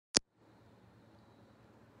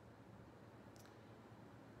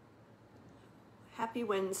Happy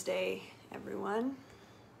Wednesday, everyone.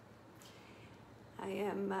 I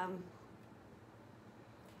am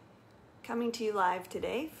coming to you live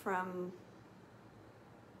today from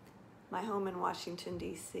my home in Washington,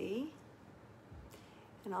 D.C.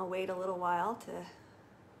 And I'll wait a little while to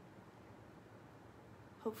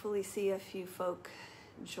hopefully see a few folk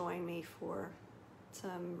join me for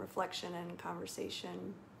some reflection and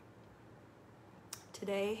conversation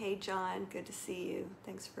today. Hey John, good to see you.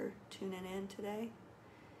 Thanks for tuning in today.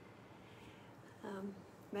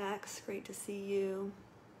 Max, great to see you.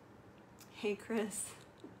 Hey Chris.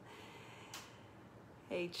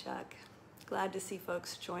 Hey Chuck. Glad to see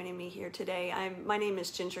folks joining me here today. My name is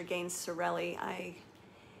Ginger Gaines Sorelli. I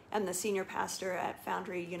am the senior pastor at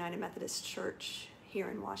Foundry United Methodist Church here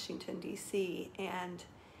in Washington, D.C. And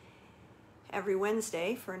every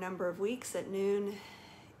Wednesday for a number of weeks at noon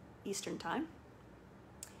Eastern Time,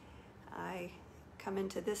 I come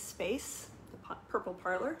into this space, the Purple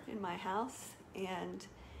Parlor in my house, and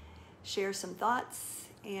share some thoughts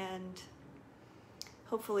and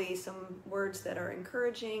hopefully some words that are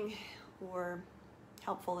encouraging or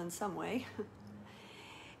helpful in some way.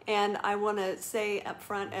 And I want to say up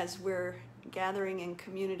front, as we're gathering in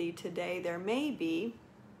community today, there may be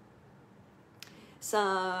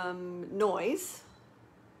some noise,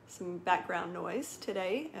 some background noise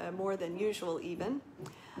today, more than usual even.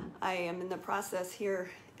 I am in the process here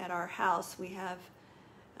at our house. We have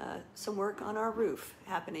some work on our roof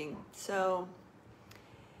happening. So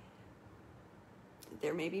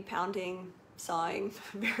there may be pounding, sawing,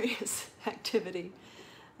 various activity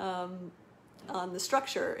on the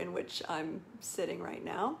structure in which I'm sitting right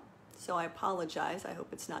now. So I apologize. I hope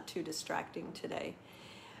it's not too distracting today.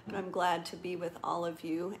 But I'm glad to be with all of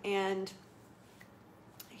you. And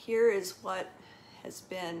here is what has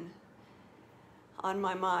been on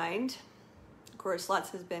my mind. Of course, lots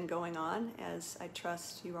has been going on, as I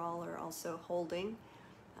trust you all are also holding.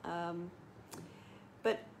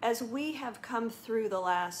 But as we have come through the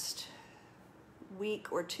last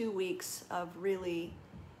week or 2 weeks of really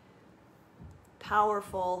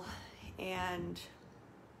powerful and,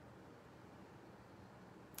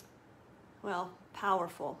 well,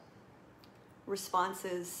 powerful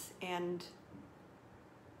responses and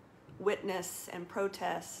witness and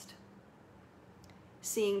protest,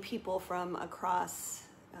 seeing people from across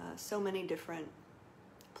so many different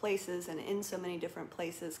places and in so many different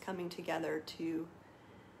places coming together to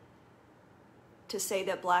say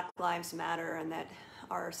that Black Lives Matter and that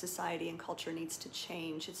our society and culture needs to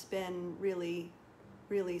change. It's been really,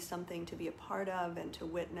 really something to be a part of and to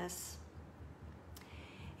witness.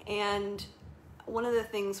 And one of the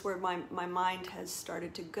things where my mind has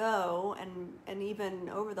started to go, and even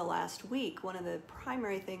over the last week, one of the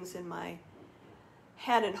primary things in my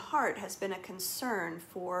head and heart has been a concern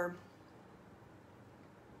for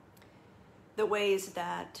the ways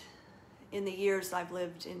that in the years I've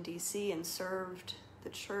lived in DC and served the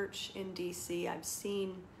church in DC, I've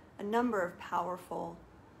seen a number of powerful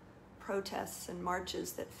protests and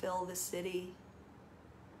marches that fill the city.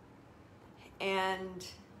 And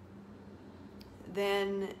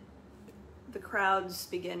then the crowds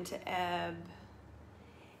begin to ebb,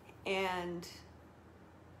 and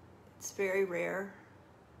it's very rare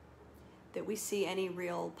that we see any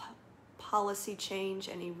real policy change,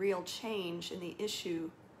 any real change in the issue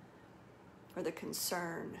or the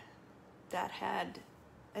concern that had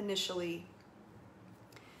initially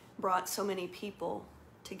brought so many people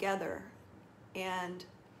together. And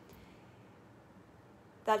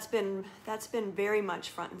that's been very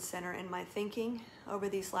much front and center in my thinking over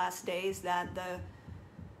these last days, that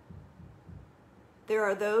there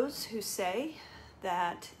are those who say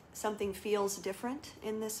that something feels different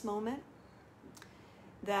in this moment,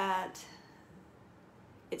 that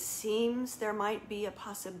it seems there might be a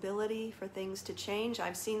possibility for things to change.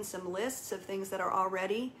 I've seen some lists of things that are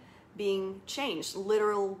already being changed,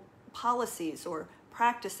 literal policies or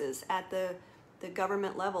practices at the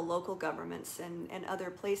government level, local governments and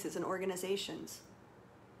other places and organizations.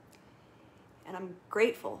 And I'm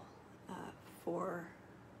grateful for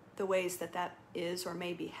the ways that that is or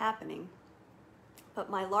may be happening.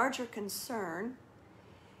 But my larger concern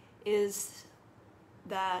is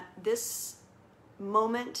that this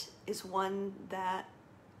moment is one that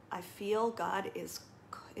I feel God is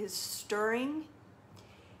stirring,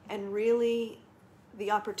 and really the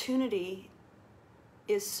opportunity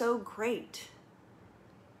is so great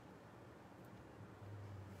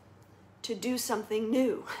to do something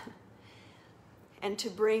new and to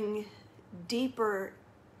bring deeper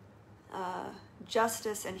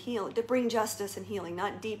justice and healing, to bring justice and healing,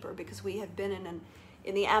 not deeper, because we have been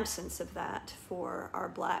in the absence of that for our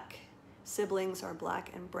Black siblings, our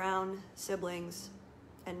black and brown siblings,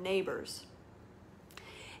 and neighbors.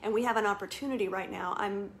 And we have an opportunity right now.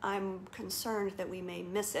 I'm concerned that we may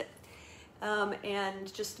miss it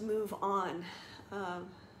and just move on.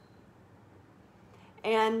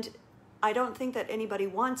 And I don't think that anybody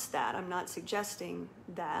wants that. I'm not suggesting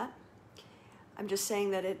that. I'm just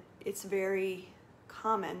saying that it's very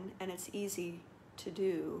common and it's easy to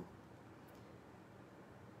do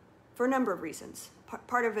for a number of reasons.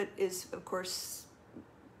 Part of it is, of course,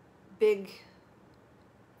 big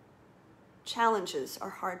challenges are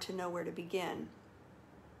hard to know where to begin.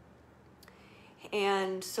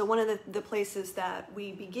 And so one of the places that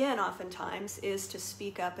we begin oftentimes is to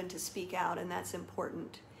speak up and to speak out, and that's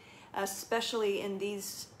important. Especially in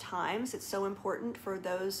these times, it's so important for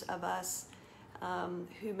those of us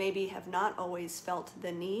who maybe have not always felt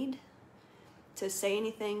the need to say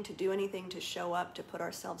anything, to do anything, to show up, to put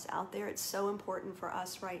ourselves out there. It's so important for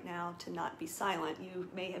us right now to not be silent. You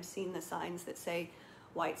may have seen the signs that say,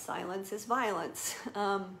 "White silence is violence."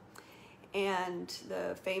 And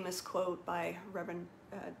the famous quote by Reverend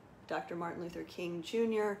Dr. Martin Luther King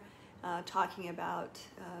Jr. Talking about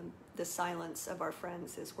the silence of our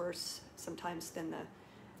friends is worse sometimes than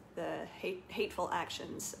the hateful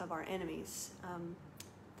actions of our enemies.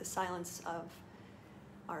 The silence of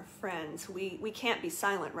our friends. We can't be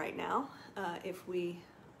silent right now if we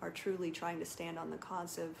are truly trying to stand on the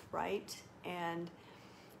cause of right. And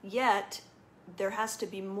yet, there has to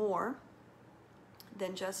be more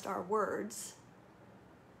than just our words.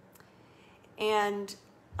 And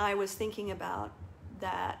I was thinking about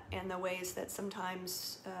that and the ways that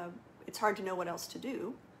sometimes it's hard to know what else to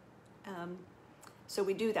do. So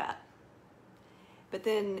we do that. But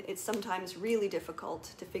then it's sometimes really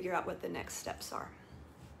difficult to figure out what the next steps are.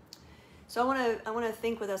 So I want to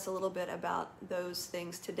think with us a little bit about those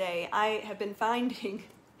things today. I've been finding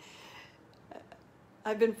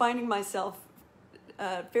myself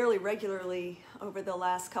fairly regularly over the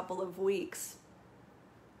last couple of weeks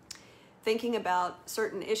thinking about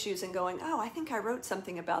certain issues and going, oh, I think I wrote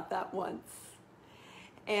something about that once.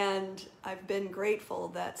 And I've been grateful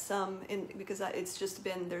that because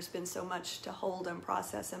there's been so much to hold and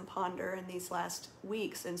process and ponder in these last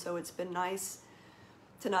weeks. And so it's been nice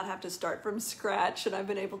to not have to start from scratch. And I've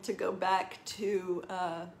been able to go back to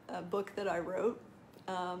a book that I wrote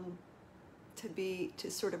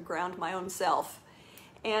to sort of ground my own self.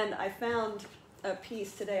 And I found a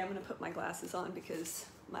piece today. I'm going to put my glasses on because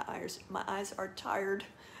my eyes are tired.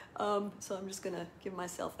 So I'm just going to give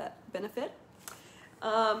myself that benefit.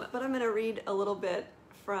 But I'm going to read a little bit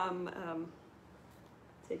from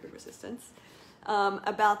Sacred Resistance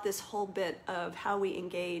about this whole bit of how we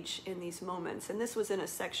engage in these moments. And this was in a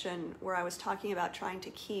section where I was talking about trying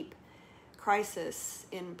to keep crisis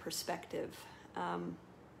in perspective.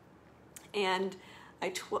 And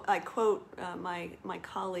I quote my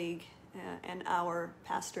colleague and our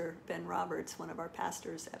pastor, Ben Roberts, one of our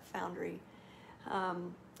pastors at Foundry.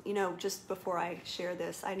 Just before I share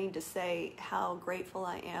this, I need to say how grateful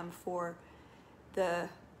I am for the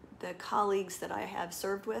colleagues that I have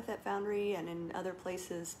served with at Foundry and in other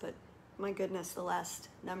places. But my goodness, the last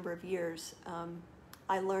number of years,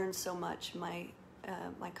 I learned so much. My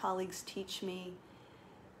colleagues teach me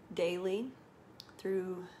daily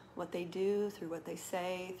through what they do, through what they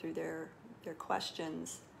say, through their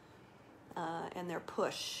questions, and their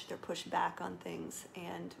push back on things.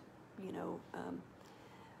 And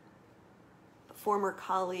former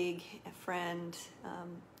colleague, a friend,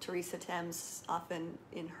 Teresa Thames, often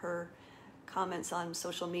in her comments on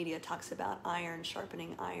social media talks about iron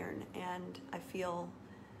sharpening iron, and I feel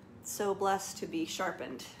so blessed to be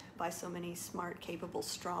sharpened by so many smart, capable,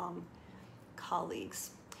 strong colleagues.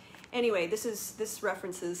 Anyway, this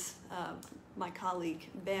references my colleague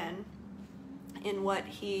Ben in what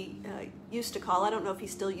he used to call, I don't know if he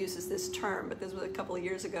still uses this term, but this was a couple of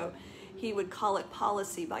years ago, he would call it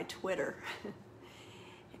policy by Twitter.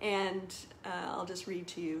 And I'll just read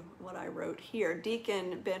to you what I wrote here.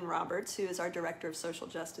 Deacon Ben Roberts, who is our Director of Social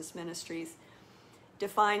Justice Ministries,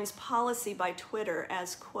 defines policy by Twitter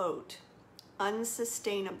as, quote,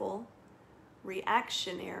 unsustainable,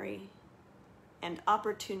 reactionary, and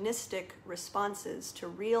opportunistic responses to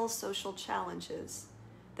real social challenges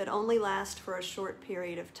that only last for a short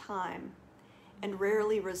period of time and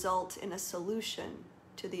rarely result in a solution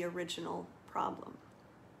to the original problem.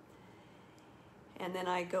 And then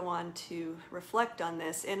I go on to reflect on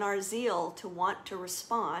this. In our zeal to want to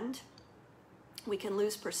respond, we can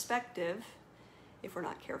lose perspective if we're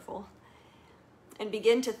not careful and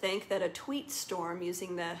begin to think that a tweet storm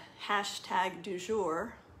using the hashtag du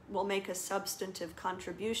jour will make a substantive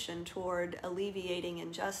contribution toward alleviating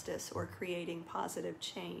injustice or creating positive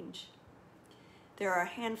change. There are a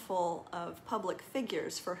handful of public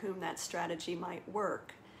figures for whom that strategy might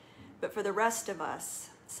work, but for the rest of us,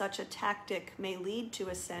 such a tactic may lead to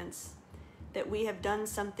a sense that we have done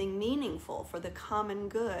something meaningful for the common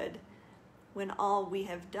good when all we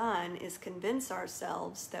have done is convince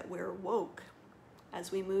ourselves that we're woke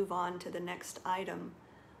as we move on to the next item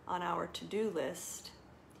on our to-do list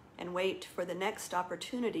and wait for the next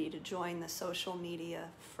opportunity to join the social media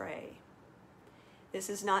fray. This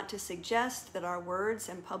is not to suggest that our words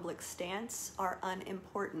and public stance are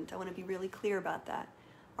unimportant. I want to be really clear about that.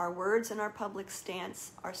 Our words and our public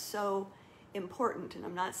stance are so important, and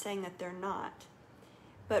I'm not saying that they're not.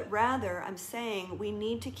 But rather, I'm saying we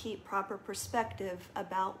need to keep proper perspective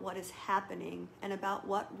about what is happening and about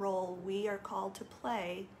what role we are called to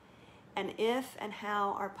play, and if and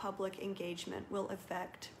how our public engagement will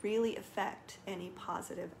really affect any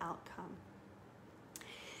positive outcome.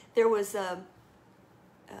 There was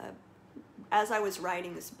as I was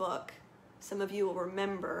writing this book, some of you will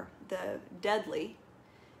remember the deadly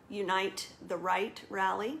Unite the Right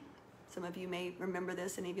rally. Some of you may remember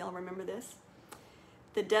this. Any of y'all remember this?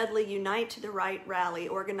 The deadly Unite the Right rally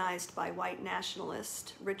organized by white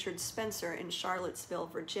nationalist Richard Spencer in Charlottesville,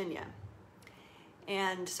 Virginia.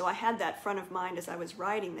 And so I had that front of mind as I was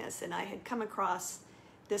writing this, and I had come across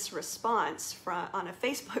this response on a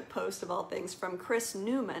Facebook post, of all things, from Chris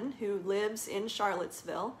Newman, who lives in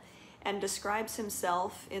Charlottesville and describes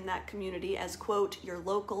himself in that community as, quote, your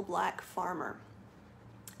local black farmer.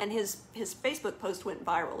 And his Facebook post went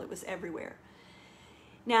viral. It was everywhere.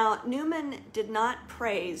 Now, Newman did not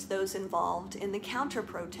praise those involved in the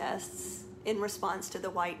counter-protests in response to the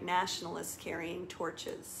white nationalists carrying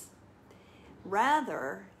torches.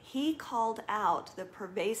 Rather, he called out the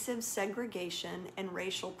pervasive segregation and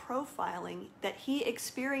racial profiling that he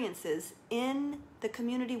experiences in the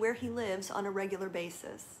community where he lives on a regular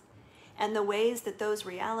basis, and the ways that those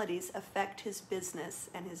realities affect his business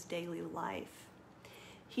and his daily life.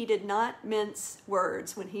 He did not mince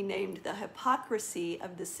words when he named the hypocrisy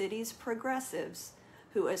of the city's progressives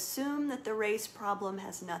who assume that the race problem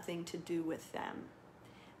has nothing to do with them,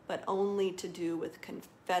 but only to do with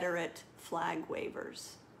Confederate flag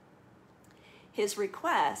wavers. His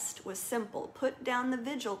request was simple: put down the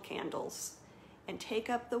vigil candles and take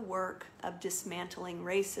up the work of dismantling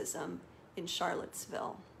racism in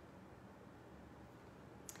Charlottesville.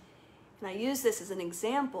 And I use this as an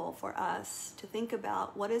example for us to think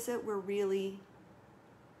about what is it we're really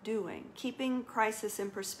doing. Keeping crisis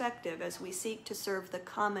in perspective as we seek to serve the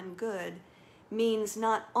common good means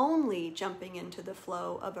not only jumping into the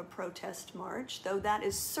flow of a protest march, though that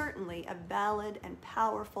is certainly a valid and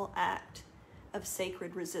powerful act of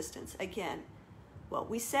sacred resistance. Again,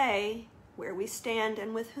 what we say, where we stand,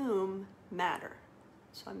 and with whom matter.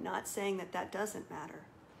 So I'm not saying that that doesn't matter.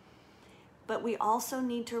 But we also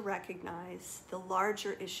need to recognize the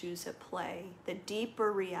larger issues at play, the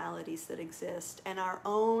deeper realities that exist, and our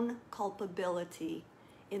own culpability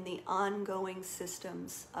in the ongoing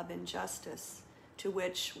systems of injustice to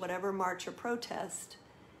which whatever march or protest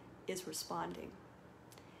is responding.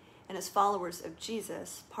 And as followers of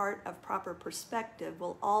Jesus, part of proper perspective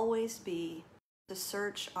will always be to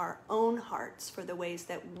search our own hearts for the ways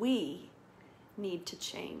that we need to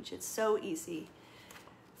change. It's so easy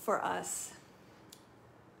for us.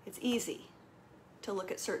 It's easy to look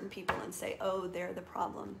at certain people and say, oh, they're the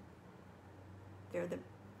problem. They're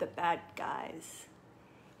the bad guys.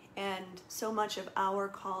 And so much of our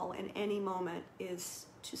call in any moment is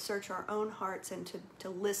to search our own hearts and to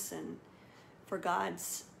listen for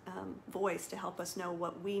God's voice to help us know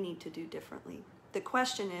what we need to do differently. The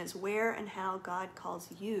question is where and how God calls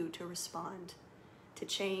you to respond, to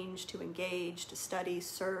change, to engage, to study,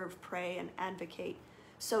 serve, pray, and advocate,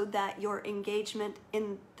 so that your engagement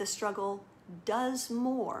in the struggle does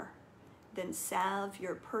more than salve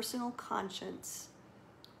your personal conscience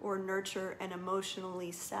or nurture an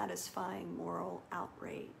emotionally satisfying moral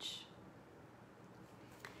outrage.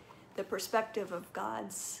 The perspective of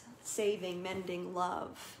God's saving, mending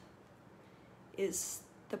love is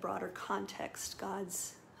the broader context.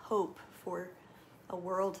 God's hope for a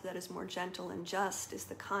world that is more gentle and just is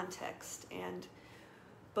the context. And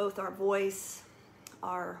both our voice,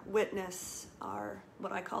 our witness, our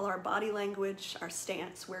what I call our body language, our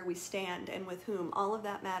stance, where we stand and with whom, all of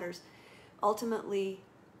that matters. Ultimately,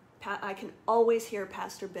 I can always hear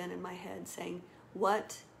Pastor Ben in my head saying,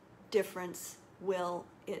 what difference will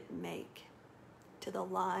it make to the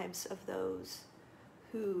lives of those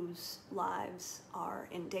whose lives are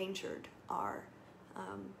endangered, are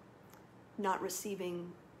not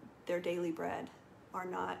receiving their daily bread are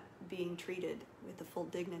not being treated with the full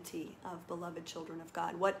dignity of beloved children of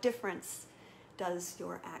God? What difference does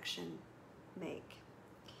your action make?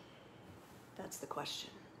 That's the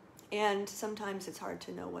question. And sometimes it's hard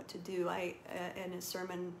to know what to do. In a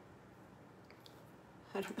sermon,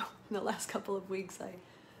 I don't know, in the last couple of weeks, I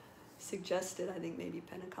suggested, I think maybe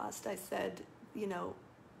Pentecost, I said,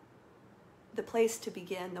 the place to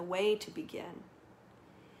begin, the way to begin,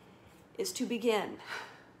 is to begin.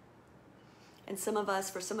 And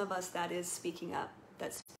for some of us, that is speaking up.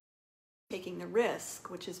 That's taking the risk,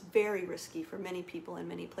 which is very risky for many people in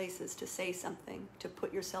many places, to say something, to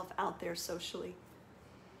put yourself out there socially.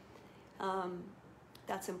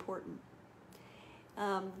 That's important.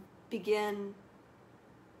 Begin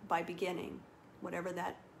by beginning, whatever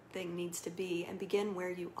that thing needs to be, and begin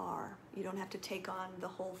where you are. You don't have to take on the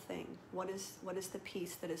whole thing. What is the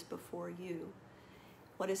piece that is before you?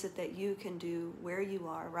 What is it that you can do where you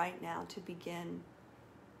are right now to begin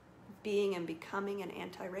being and becoming an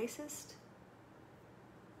anti-racist,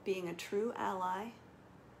 being a true ally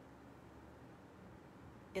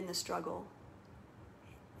in the struggle,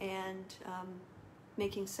 and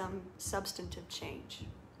making some substantive change?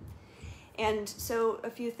 And so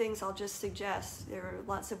a few things I'll just suggest. There are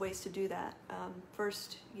lots of ways to do that.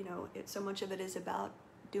 First, so much of it is about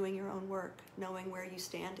doing your own work, knowing where you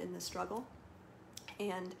stand in the struggle,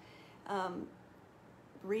 and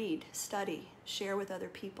read, study, share with other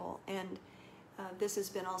people. And this has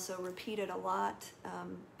been also repeated a lot,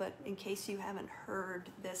 but in case you haven't heard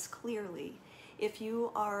this clearly, if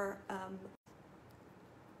you are...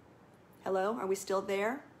 Hello, are we still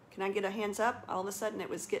there? Can I get a hands up? All of a sudden it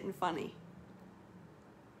was getting funny.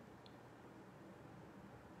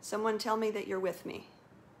 Someone tell me that you're with me.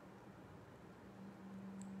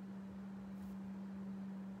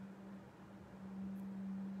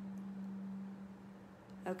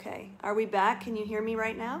 Okay, are we back? Can you hear me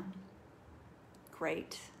right now?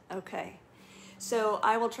 Great, okay. So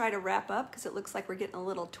I will try to wrap up because it looks like we're getting a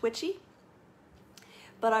little twitchy.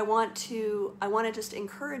 But I want to just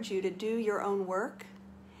encourage you to do your own work,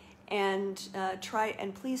 and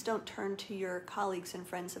please don't turn to your colleagues and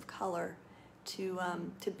friends of color to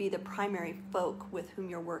be the primary folk with whom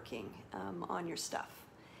you're working on your stuff.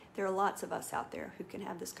 There are lots of us out there who can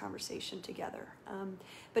have this conversation together.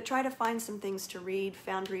 But try to find some things to read.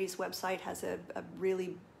 Foundry's website has a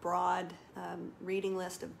really broad reading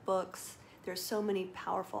list of books. There's so many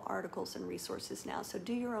powerful articles and resources now. So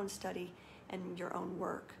do your own study and your own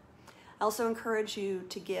work. I also encourage you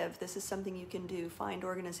to give. This is something you can do. Find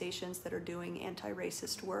organizations that are doing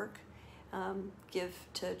anti-racist work. Give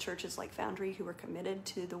to churches like Foundry who are committed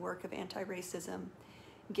to the work of anti-racism.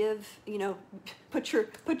 Give, put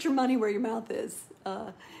your money where your mouth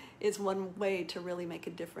is one way to really make a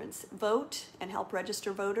difference. Vote and help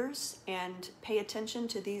register voters, and pay attention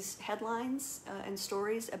to these headlines and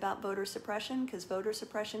stories about voter suppression, because voter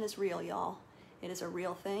suppression is real, y'all. It is a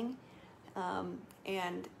real thing.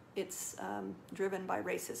 And it's driven by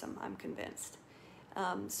racism, I'm convinced.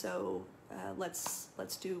 So let's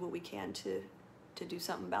do what we can to do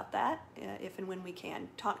something about that, if and when we can.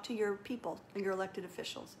 Talk to your people, your elected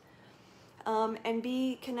officials, and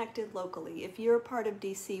be connected locally. If you're a part of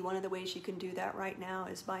DC, one of the ways you can do that right now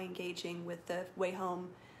is by engaging with the Way Home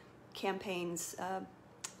campaign's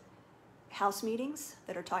house meetings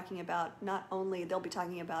that are talking about, not only, they'll be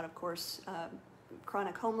talking about, of course,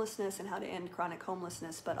 chronic homelessness and how to end chronic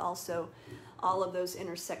homelessness, but also all of those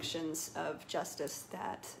intersections of justice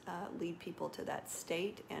that lead people to that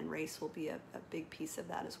state, and race will be a big piece of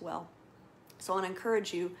that as well. So I want to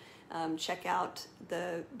encourage you, check out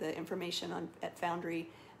the information at Foundry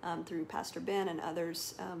through Pastor Ben and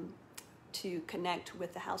others to connect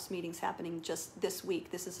with the house meetings happening just this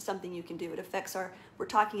week. This is something you can do. It affects we're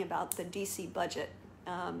talking about the DC budget,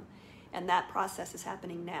 and that process is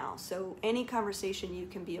happening now. So any conversation you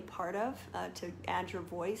can be a part of to add your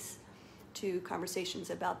voice to conversations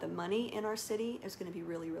about the money in our city is going to be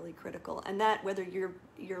really, really critical. And that, whether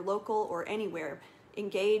you're local or anywhere,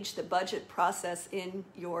 engage the budget process in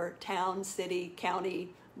your town, city,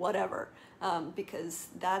 county, whatever, because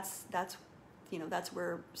that's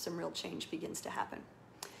where some real change begins to happen.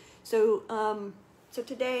 So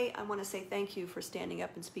today I want to say thank you for standing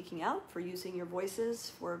up and speaking out, for using your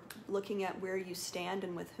voices, for looking at where you stand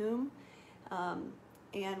and with whom,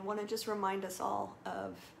 and want to just remind us all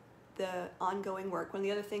of the ongoing work. One of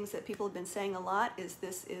the other things that people have been saying a lot is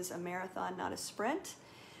this is a marathon, not a sprint.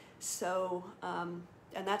 So, and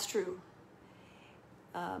that's true.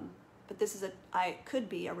 But this is could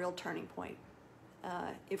be a real turning point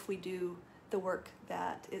if we do the work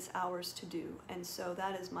that is ours to do. And so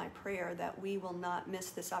that is my prayer, that we will not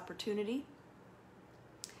miss this opportunity,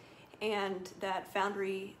 and that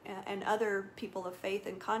Foundry and other people of faith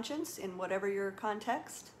and conscience, in whatever your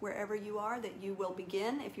context, wherever you are, that you will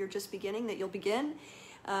begin. If you're just beginning, that you'll begin.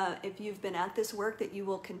 If you've been at this work, that you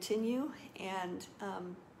will continue, and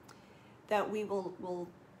that we will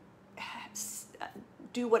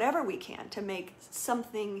do whatever we can to make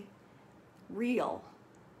something real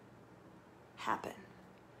happen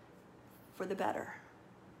for the better,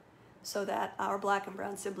 so that our Black and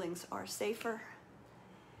brown siblings are safer,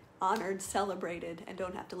 honored, celebrated, and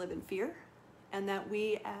don't have to live in fear, and that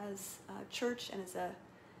we as a church and as a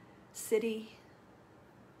city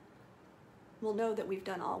will know that we've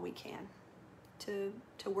done all we can to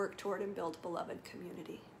work toward and build a beloved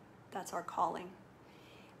community. That's our calling.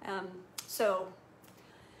 So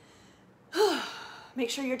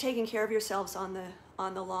make sure you're taking care of yourselves on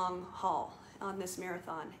the long haul, on this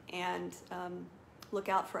marathon, and look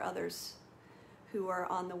out for others who are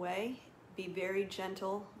on the way. Be very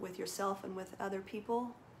gentle with yourself and with other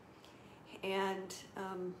people, and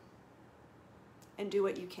do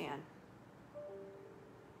what you can.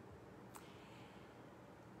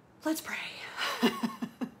 Let's pray.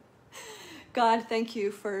 God, thank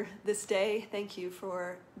you for this day. Thank you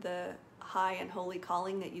for the high and holy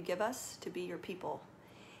calling that you give us to be your people,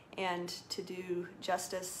 and to do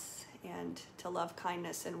justice, and to love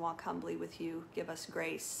kindness and walk humbly with you. Give us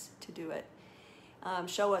grace to do it.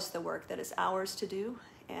 Show us the work that is ours to do,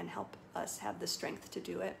 and help us have the strength to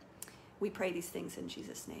do it. We pray these things in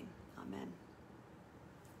Jesus' name. Amen.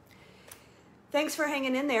 Thanks for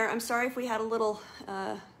hanging in there. I'm sorry if we had a little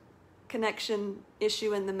connection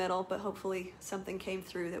issue in the middle, but hopefully something came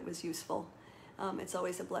through that was useful. It's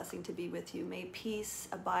always a blessing to be with you. May peace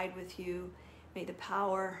abide with you. May the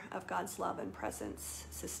power of God's love and presence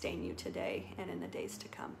sustain you today and in the days to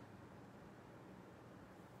come.